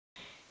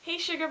Hey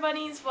Sugar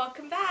Bunnies,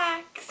 welcome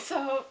back.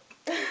 So,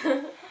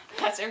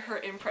 that's her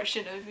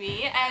impression of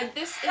me, and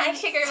this is... Hi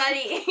Sugar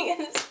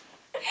Bunnies.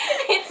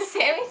 It's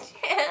Sami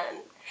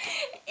Chan.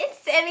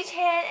 It's Sami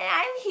Chan, and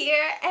I'm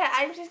here, and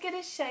I'm just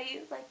gonna show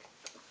you, like,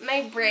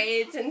 my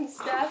braids and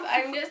stuff.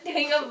 I'm just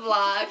doing a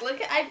vlog. Look,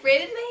 I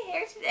braided my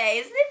hair today.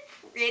 Isn't it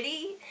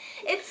pretty?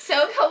 It's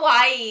so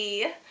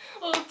kawaii.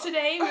 Well,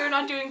 today we're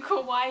not doing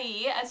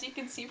kawaii. As you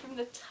can see from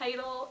the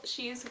title,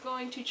 she is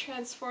going to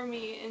transform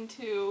me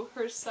into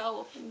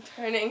herself. I'm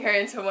turning her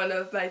into one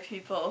of my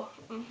people.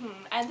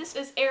 And this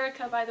is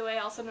Erica, by the way,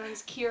 also known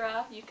as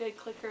Kira. You could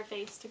click her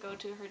face to go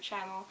to her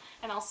channel.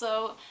 And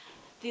also,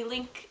 the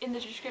link in the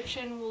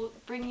description will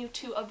bring you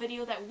to a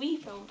video that we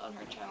filmed on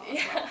her channel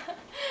as well.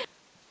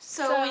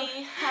 So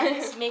we have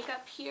this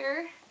makeup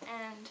here,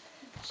 and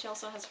she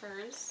also has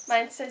hers.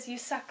 Mine says you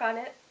suck on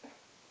it.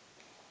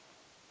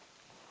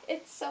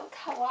 It's so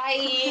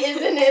kawaii,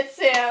 isn't it,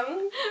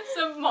 Sam?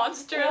 Some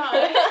monster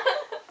high.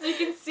 As you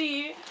can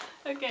see.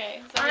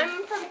 Okay. So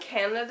I'm from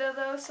Canada,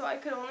 though, so I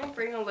could only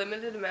bring a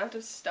limited amount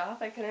of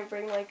stuff. I couldn't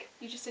bring, like...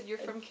 You just said you're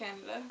from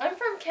Canada. I'm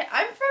from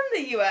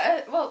the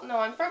U.S. Well, no,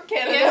 I'm from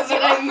Canada, yes,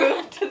 but I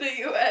moved to the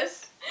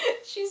U.S.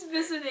 She's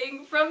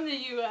visiting from the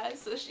U.S.,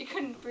 so she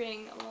couldn't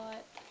bring a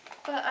lot.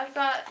 But I've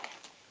got,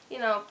 you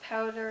know,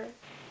 powder.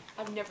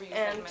 I've never used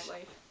that in my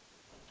life.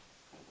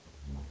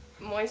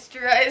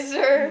 Moisturizer.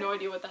 I have no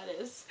idea what that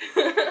is.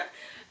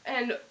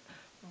 And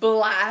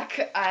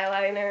black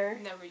eyeliner.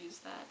 Never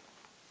used that.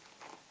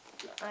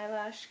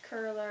 Eyelash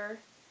curler.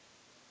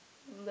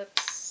 Lip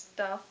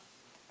stuff.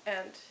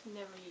 And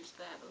never used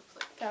that. It looks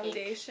like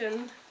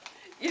foundation.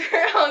 Cake.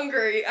 You're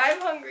hungry. I'm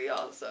hungry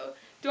also.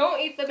 Don't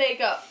eat the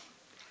makeup.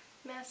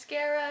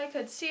 Mascara,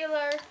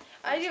 concealer.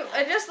 I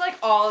just like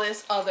all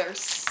this other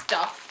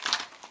stuff.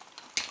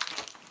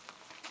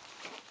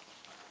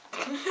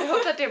 I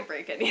hope that didn't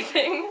break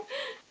anything.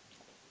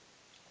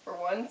 For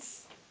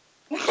once.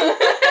 Alright,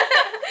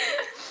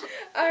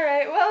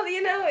 well,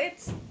 you know,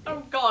 it's...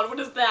 Oh god, what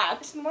is that?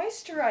 It's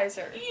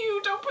moisturizer.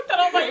 Ew, don't put that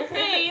on my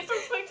face.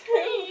 It's like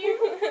cream.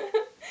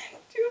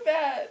 Too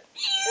bad.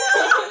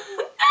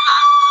 Ew.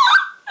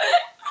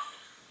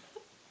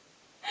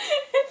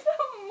 It's a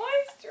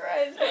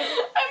moisturizer.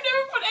 I've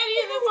never put any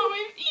of this on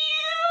my...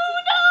 Ew,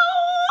 no!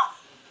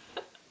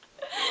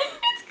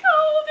 It's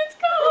cold, it's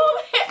cold,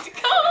 it's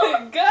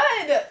cold!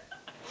 Good!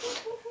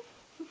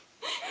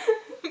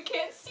 I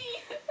can't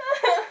see. I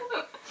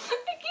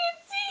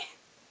can't see.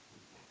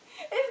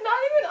 It's not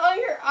even on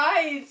your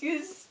eyes,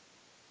 you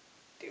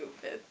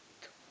stupid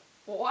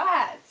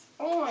twat.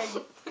 Oh my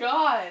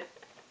god.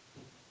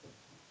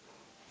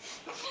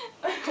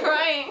 I'm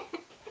crying.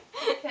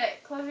 Okay,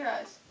 close your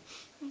eyes.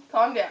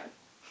 Calm down.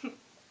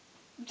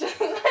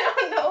 Just, I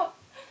don't know.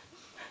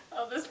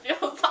 Oh, this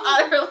feels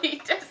utterly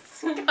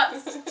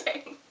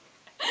disgusting.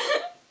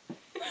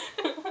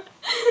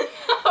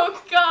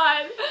 Oh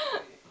god.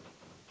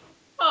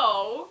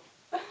 Oh.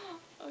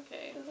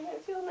 Okay. Doesn't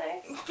it feel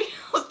nice? It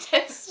feels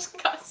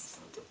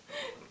disgusting.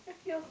 It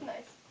feels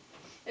nice.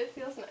 It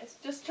feels nice.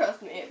 Just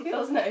trust me, it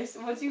feels nice.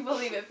 Once you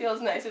believe it feels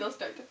nice, it'll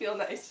start to feel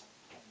nice.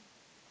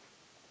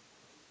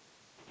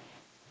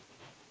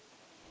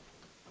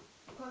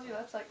 Close your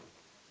lips like...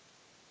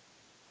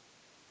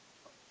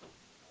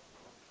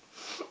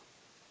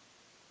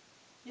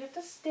 You have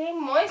to stay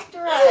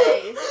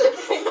moisturized.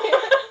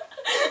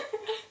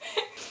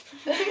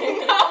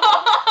 No.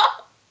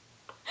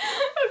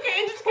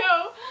 Okay, just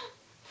go.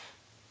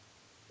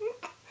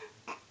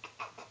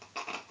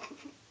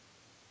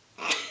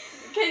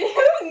 Can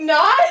you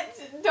not?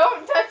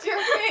 Don't touch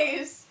your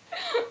face.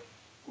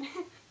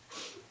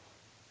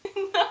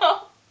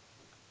 No.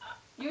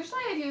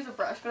 Usually I'd use a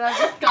brush, but I've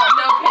just got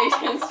no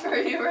patience for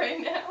you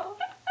right now.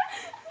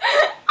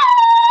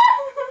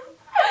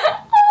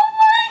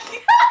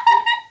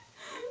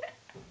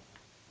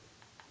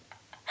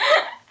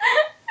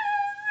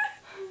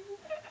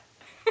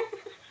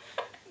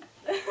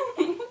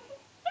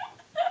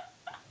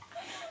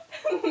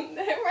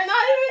 We're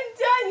not even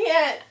done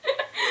yet.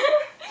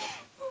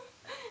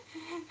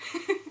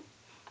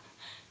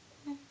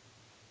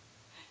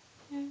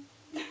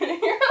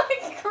 You're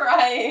like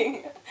crying.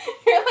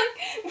 You're like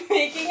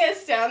making a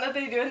sound that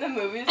they do in the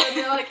movies when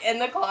they're like in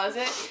the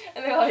closet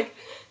and they're like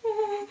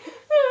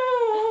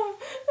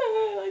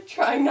like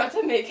trying not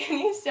to make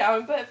any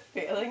sound but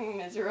failing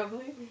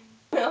miserably.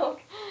 Milk.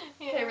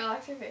 Okay,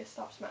 relax your face.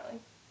 Stop smiling.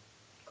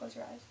 Close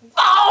your eyes.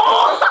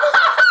 Oh!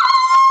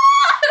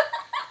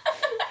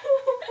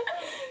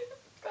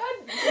 God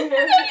damn it.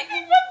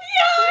 Anything but the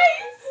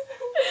eyes!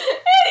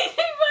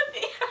 Anything but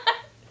the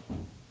eyes!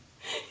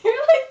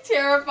 You're like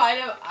terrified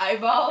of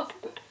eyeballs.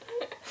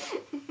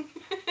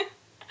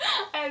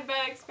 I had a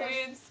bad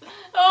experience.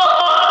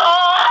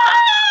 Oh!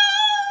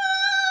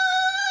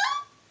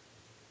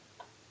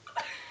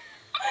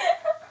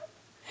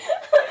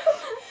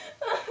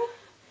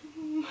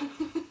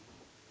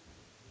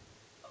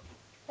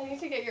 I need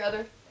to get your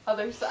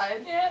other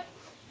side. Yeah.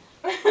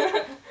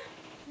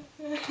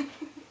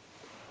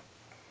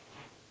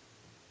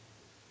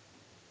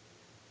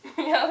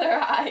 The other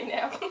eye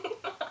now.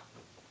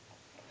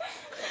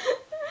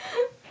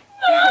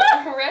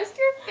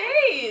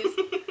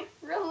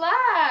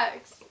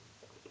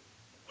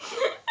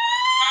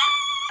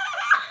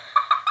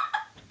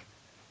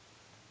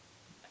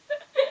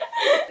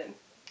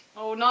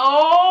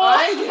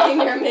 I'm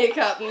doing your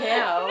makeup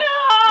now.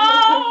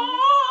 No!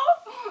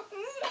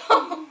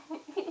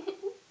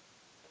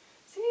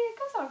 See, it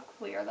goes on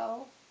clear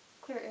though.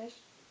 Clear-ish.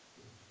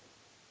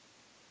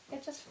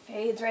 It just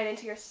fades right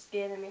into your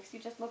skin and makes you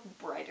just look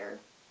brighter.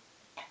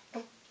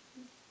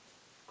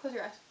 Close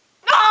your eyes.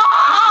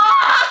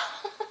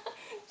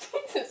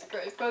 Jesus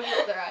Christ, close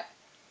your other eye.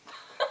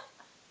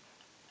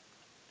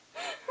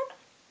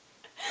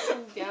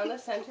 And down the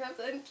center of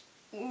the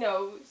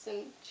nose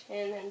and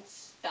chin and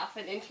stuff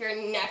it into your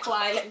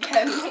neckline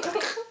again.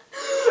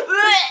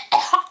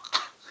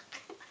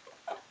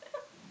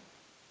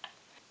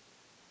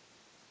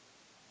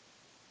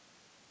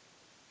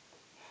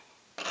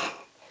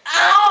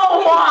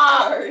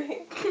 Ow!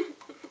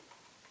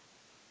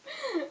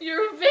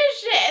 You're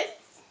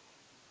vicious!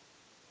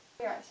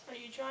 Your eyes. Are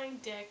you drawing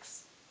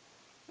dicks?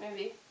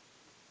 Maybe.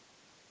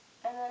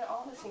 And then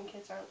all the scene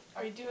kids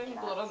Are you doing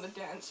cats. blood on the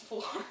dance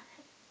floor?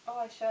 Oh,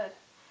 I should.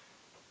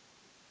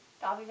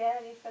 Dobby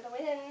Vanity for the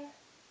win.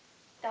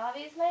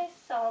 Dobby's my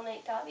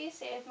soulmate. Dobby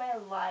saved my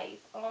life.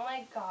 Oh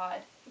my god.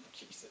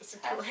 Jesus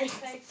That's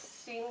Christ. like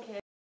scene kids.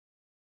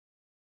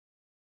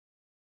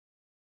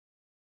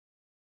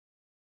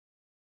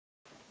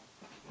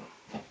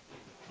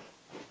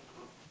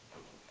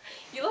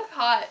 You look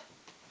hot.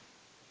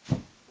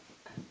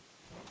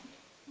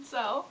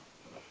 So,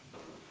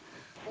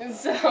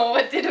 So,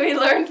 what did we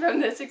learn from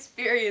this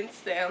experience,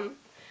 Sam?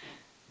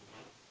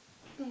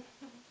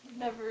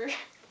 never,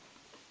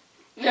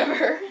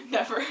 Never.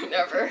 never,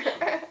 Never.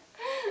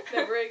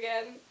 never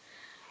again.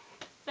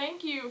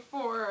 Thank you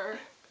for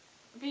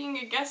being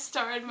a guest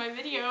star in my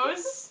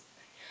videos.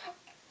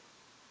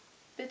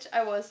 Bitch,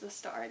 I was the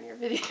star in your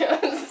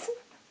videos.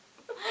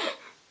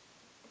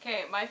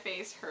 Okay, my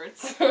face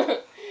hurts.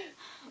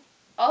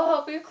 I'll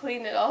help you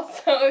clean it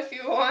also if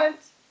you want.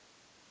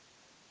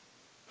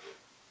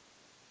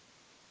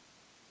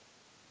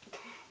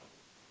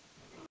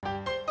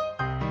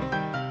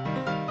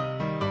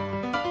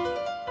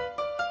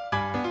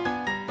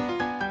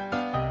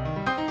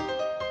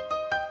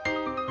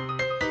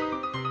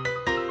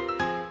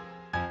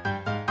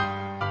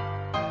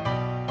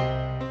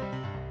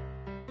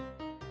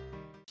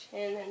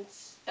 Chin and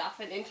stuff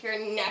it into your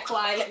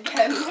neckline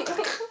again.